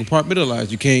 self-confidence is compartmentalized.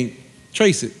 You can't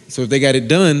trace it. So if they got it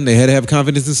done, they had to have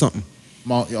confidence in something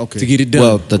Okay. to get it done.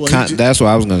 Well, that's what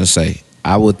I was going to say.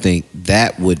 I would think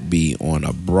that would be on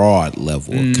a broad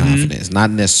level of confidence,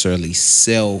 not necessarily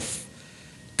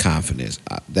self-confidence.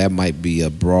 That might be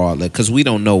a broad, because we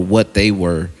don't know what they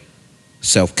were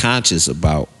self-conscious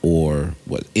about or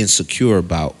what insecure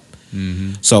about.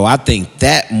 So I think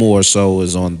that more so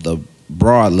is on the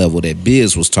broad level that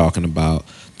Biz was talking about,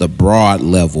 the broad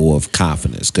level of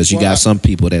confidence, because you got some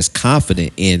people that's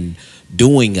confident in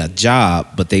doing a job,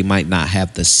 but they might not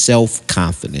have the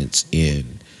self-confidence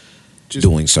in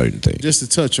doing certain things. Just to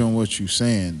touch on what you're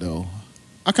saying, though,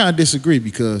 I kind of disagree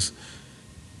because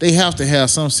they have to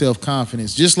have some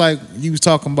self-confidence. Just like you was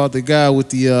talking about the guy with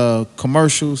the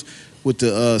commercials with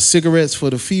the cigarettes for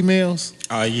the females.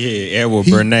 Oh yeah, Edward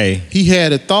Bernays. He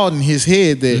had a thought in his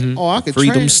head that I could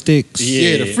Freedom sticks.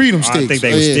 Yeah, the freedom sticks. I think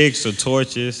they were sticks or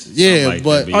torches. Yeah, like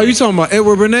but that, Are you talking about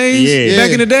Edward Bernays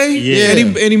back in the day? Yeah.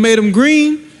 And he made them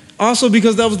green also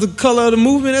because that was the color of the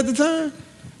movement at the time?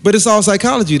 But it's all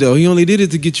psychology, though. He only did it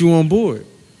to get you on board.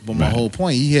 But my whole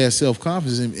point, he has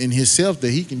self-confidence in himself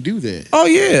that he can do that. Oh,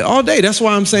 yeah, all day. That's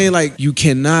why I'm saying, like, you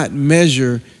cannot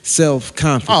measure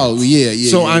self-confidence. Oh, yeah.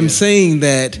 So I'm saying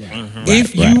that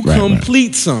if you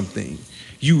complete something,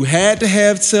 you had to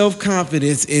have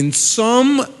self-confidence in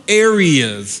some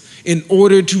areas in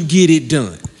order to get it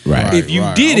done. Right. If you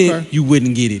didn't, you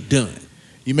wouldn't get it done.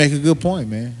 You make a good point,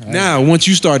 man. Now, once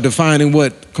you start defining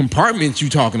what compartments you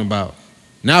talking about,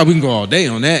 now we can go all day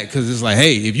on that because it's like,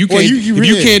 hey, if you can't, if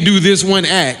you can't do this one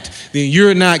act, then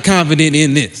you're not confident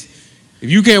in this. If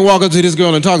you can't walk up to this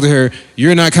girl and talk to her,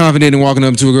 you're not confident in walking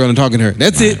up to a girl and talking to her.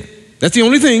 That's it. That's the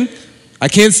only thing. I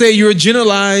can't say you're a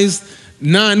generalized,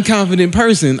 non-confident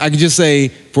person. I can just say,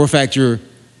 for a fact, you're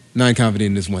non-confident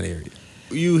in this one area.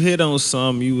 You hit on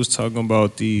some. You was talking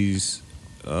about these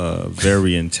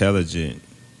very intelligent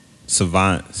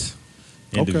savants.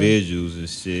 Individuals and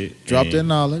shit. Drop their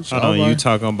knowledge. Hold on, you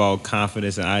talking about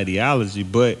confidence and ideology,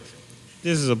 but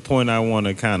this is a point I want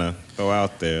to kind of throw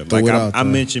out there. Like I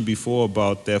mentioned before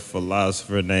about that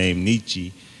philosopher named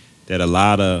Nietzsche, that a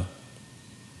lot of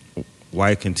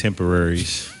white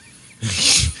contemporaries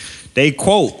they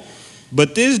quote.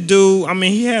 But this dude, I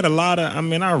mean, he had a lot of. I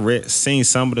mean, seen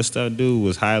some of the stuff. Dude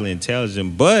was highly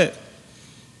intelligent, but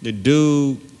the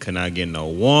dude could not get no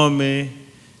woman.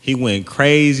 He went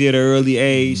crazy at an early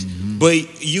age,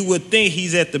 but you would think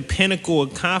he's at the pinnacle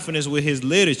of confidence with his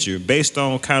literature, based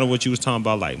on kind of what you was talking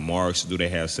about, like Marx. Do they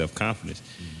have self-confidence?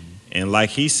 And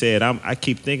like he said, I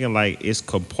keep thinking like it's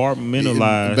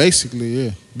compartmentalized, basically,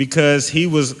 yeah. Because he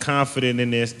was confident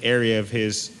in this area of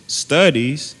his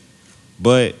studies,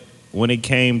 but when it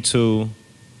came to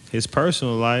his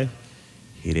personal life,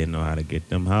 he didn't know how to get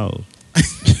them hoes.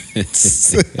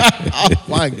 Oh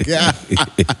my God!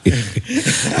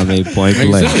 I mean, point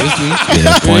blank.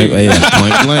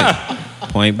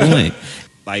 Point blank.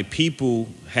 Like people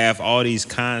have all these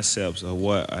concepts of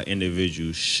what an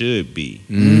individual should be,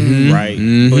 right?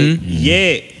 But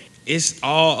yet it's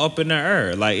all up in the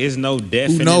air. Like it's no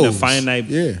definite, finite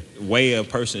way a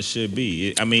person should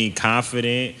be. I mean,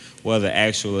 confident, whether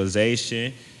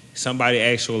actualization. Somebody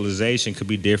actualization could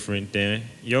be different than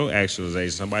your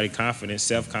actualization. Somebody confidence,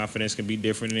 self-confidence can be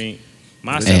different than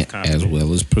my self-confidence. As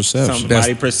well as perception.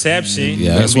 Somebody perception.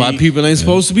 Yeah. That's why people ain't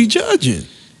supposed to be judging.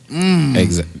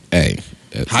 Exactly. Hey,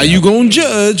 how you gonna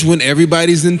judge when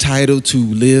everybody's entitled to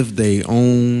live their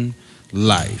own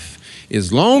life?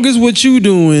 As long as what you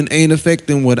doing ain't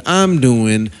affecting what I'm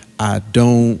doing, I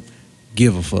don't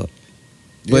give a fuck.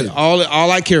 But all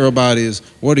I care about is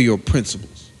what are your principles?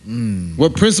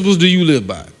 What principles do you live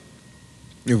by?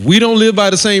 If we don't live by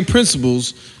the same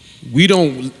principles, we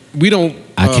don't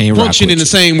I can't rock function with in the you.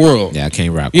 same world. Yeah, I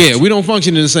can't rock. Yeah, with you. we don't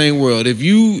function in the same world. If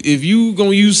you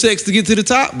gonna use sex to get to the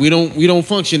top, we don't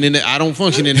function in that. I don't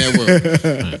function in that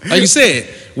world. Like you said,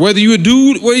 whether you a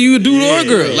dude or a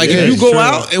girl. Like if you go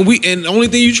out and the only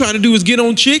thing you trying to do is get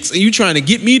on chicks and you trying to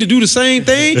get me to do the same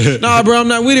thing, nah, bro, I'm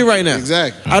not with it right now.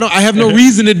 Exactly. I have no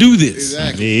reason to do this.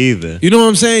 Exactly. Me either. You know what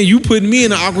I'm saying? You putting me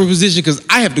in an awkward position because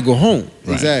I have to go home.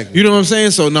 Exactly. You know what I'm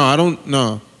saying? So no, I don't.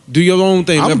 No, do your own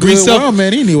thing. I'm man. good Be where self- I'm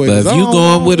at anyway. But 'cause if you I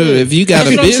going don't- with if you got That's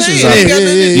a what I'm business, saying.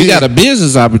 opportunity, you got a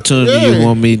business opportunity. Yeah.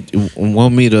 You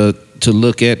want me to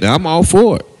look at? I'm all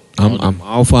for it. I'm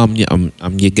all for. I'm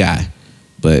your guy.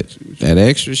 But that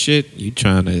extra shit, you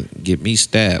trying to get me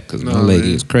stabbed because my No, lady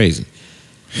man. is crazy.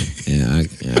 And I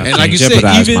And can't like you said,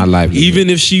 jeopardize my livelihood. even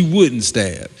if she wouldn't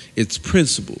stab, it's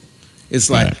principle. It's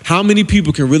like Right. how many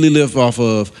people can really live off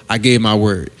of I gave my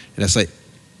word, and that's like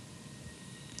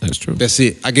That's true. that's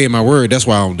it. I gave my word. That's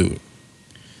why I don't do it.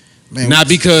 Man, Not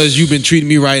because you've been treating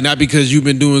me right, not because you've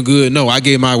been doing good. No, I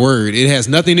gave my word. It has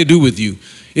nothing to do with you.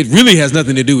 It really has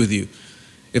nothing to do with you.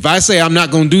 If I say I'm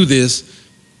not gonna do this,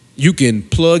 you can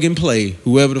plug and play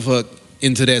whoever the fuck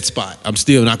into that spot. I'm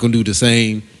still not gonna do the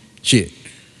same shit.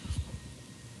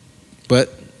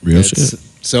 But Real that's shit.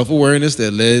 self-awareness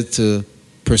that led to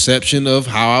perception of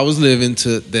how I was living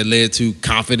that led to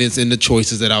confidence in the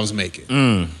choices that I was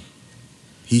making.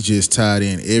 he just tied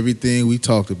in everything we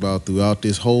talked about throughout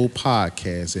this whole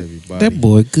podcast. Everybody, That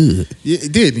boy good. yeah,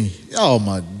 didn't he? Oh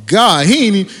my God, he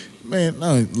ain't even, man.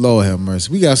 No, Lord have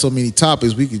mercy. We got so many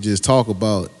topics we could just talk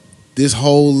about. This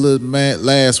whole little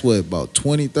last about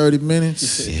 20, 30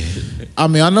 minutes. I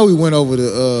mean, I know we went over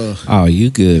the Oh, you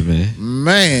good, man.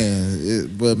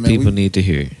 but man, People need to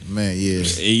hear it. man, yeah.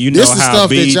 You know This the how stuff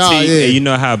that BET, y'all- yeah. you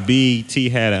know how BET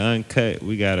had an uncut.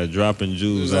 We got a Dropping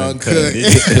Jewels It was uncut. uncut.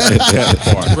 This is the cut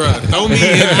part. Bruh, throw me in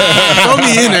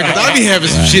there because I be having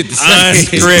some shit to say.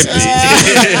 Unscripted.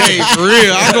 Hey, for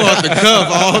real, I go off the cuff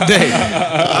all day.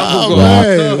 I'm gonna go man. off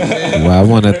the cuff, man. Well, I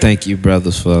want to thank you,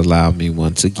 brothers, for allowing me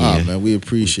once Oh again. man, we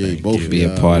appreciate both of Be a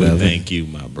y'all. part of it. Thank you,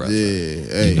 my brother. Yeah,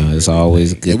 hey. You know, it's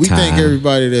always a good And we time. thank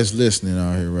everybody that's listening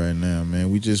out here right now,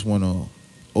 man. We just want to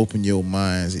open your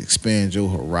minds, expand your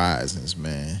horizons,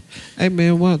 man. Hey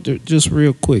man, just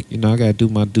real quick, you know, I gotta do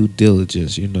my due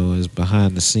diligence, you know, as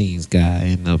behind the scenes guy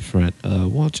and up front. Why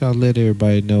don't y'all let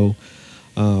everybody know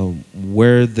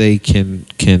where they can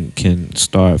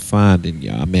start finding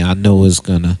y'all? I mean, I know it's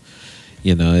gonna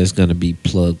be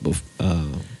plugged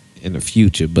in the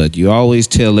future, but you always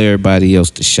tell everybody else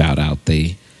to shout out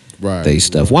they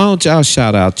stuff. Why don't y'all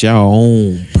shout out y'all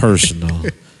own personal?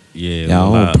 Yeah,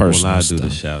 Y'all own personal I do the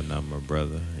stuff. shout out, my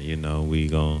brother. You know, we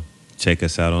gonna check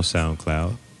us out on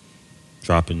SoundCloud.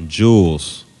 Dropping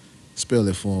Jewels. Spell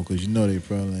it for them because you know they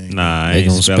probably ain't. Nah, I They ain't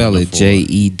gonna spell it before.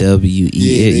 JEWEL.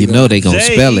 Yeah, they You know they gonna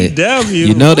spell it. J-E-W.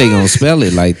 You know they gonna spell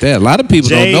it like that. A lot of people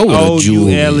don't know what a jewel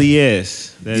is.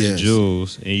 J-O-U-L-E-S. That's Yes.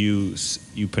 Jules, and you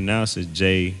pronounce it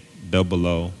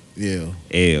J-O-O-L. Yeah.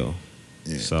 Yeah.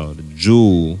 So the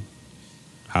Jewel,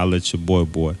 holla at your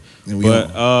boy. And we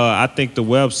But on. I think the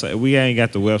website, we ain't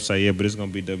got the website yet, but it's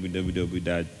gonna be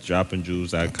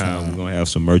www.droppingjewels.com. We're gonna have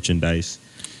some merchandise.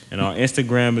 And our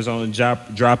Instagram is on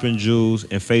Dropping Jewels,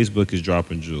 and Facebook is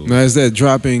Dropping Jewels. Now is that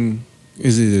dropping?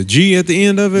 Is it a G at the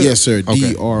end of it? Yes, sir.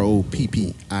 Okay.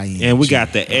 DROPPIN. And we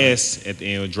got the S at the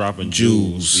end of Dropping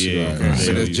Jewels. Jewels, Yeah. right.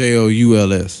 So that's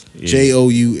JOULS. Yeah.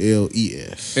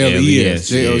 JOULES. LES. Yes.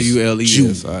 JOULES.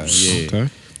 Jewels. All right. Yeah. Okay.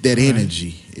 That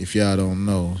energy. If y'all don't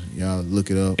know, y'all look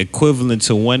it up. Equivalent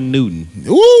to 1 Newton.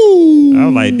 Ooh. I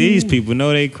was like, these people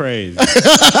know they crazy.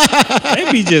 They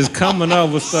be just coming up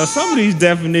with stuff. Some of these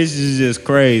definitions is just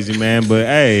crazy, man. But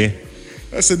hey,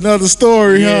 That's another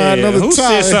story, huh? Another who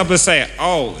time. sits up and say,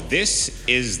 "Oh, this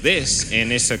is this, and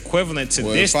it's equivalent to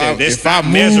Well, this"? if I, This if I not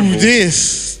move measurable.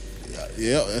 this,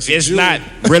 yeah, that's a It's jewel. not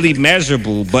really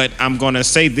measurable, but I'm gonna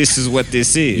say this is what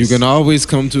this is. You can always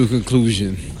come to a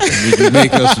conclusion. You can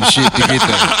make up some shit to get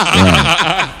there.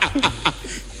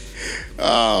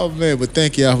 Oh man, but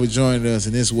thank y'all for joining us,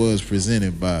 and this was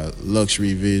presented by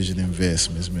Luxury Vision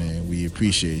Investments, man. We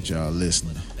appreciate y'all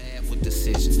listening. With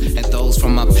decisions and those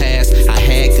from my past, I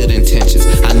had good intentions.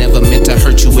 I never meant to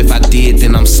hurt you. If I did,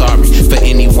 then I'm sorry. For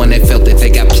anyone that felt that they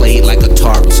got played like a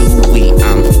tarp. Too weak.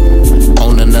 I'm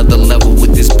on another level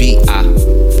with this beat. I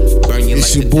burn you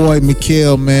It's like your boy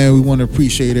Mikhail, man. We want to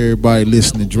appreciate everybody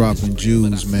listening to Dropping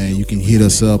Jewels, man. You can hit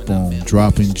us up on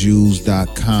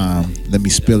droppingjewels.com. Let me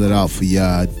spell it out for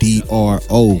y'all.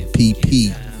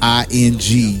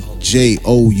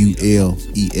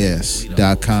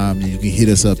 DROPPINGJOULES.com. And you can hit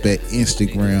us up at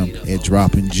Instagram at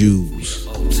Dropping Jewels.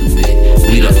 ultimate.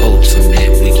 We the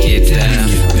ultimate.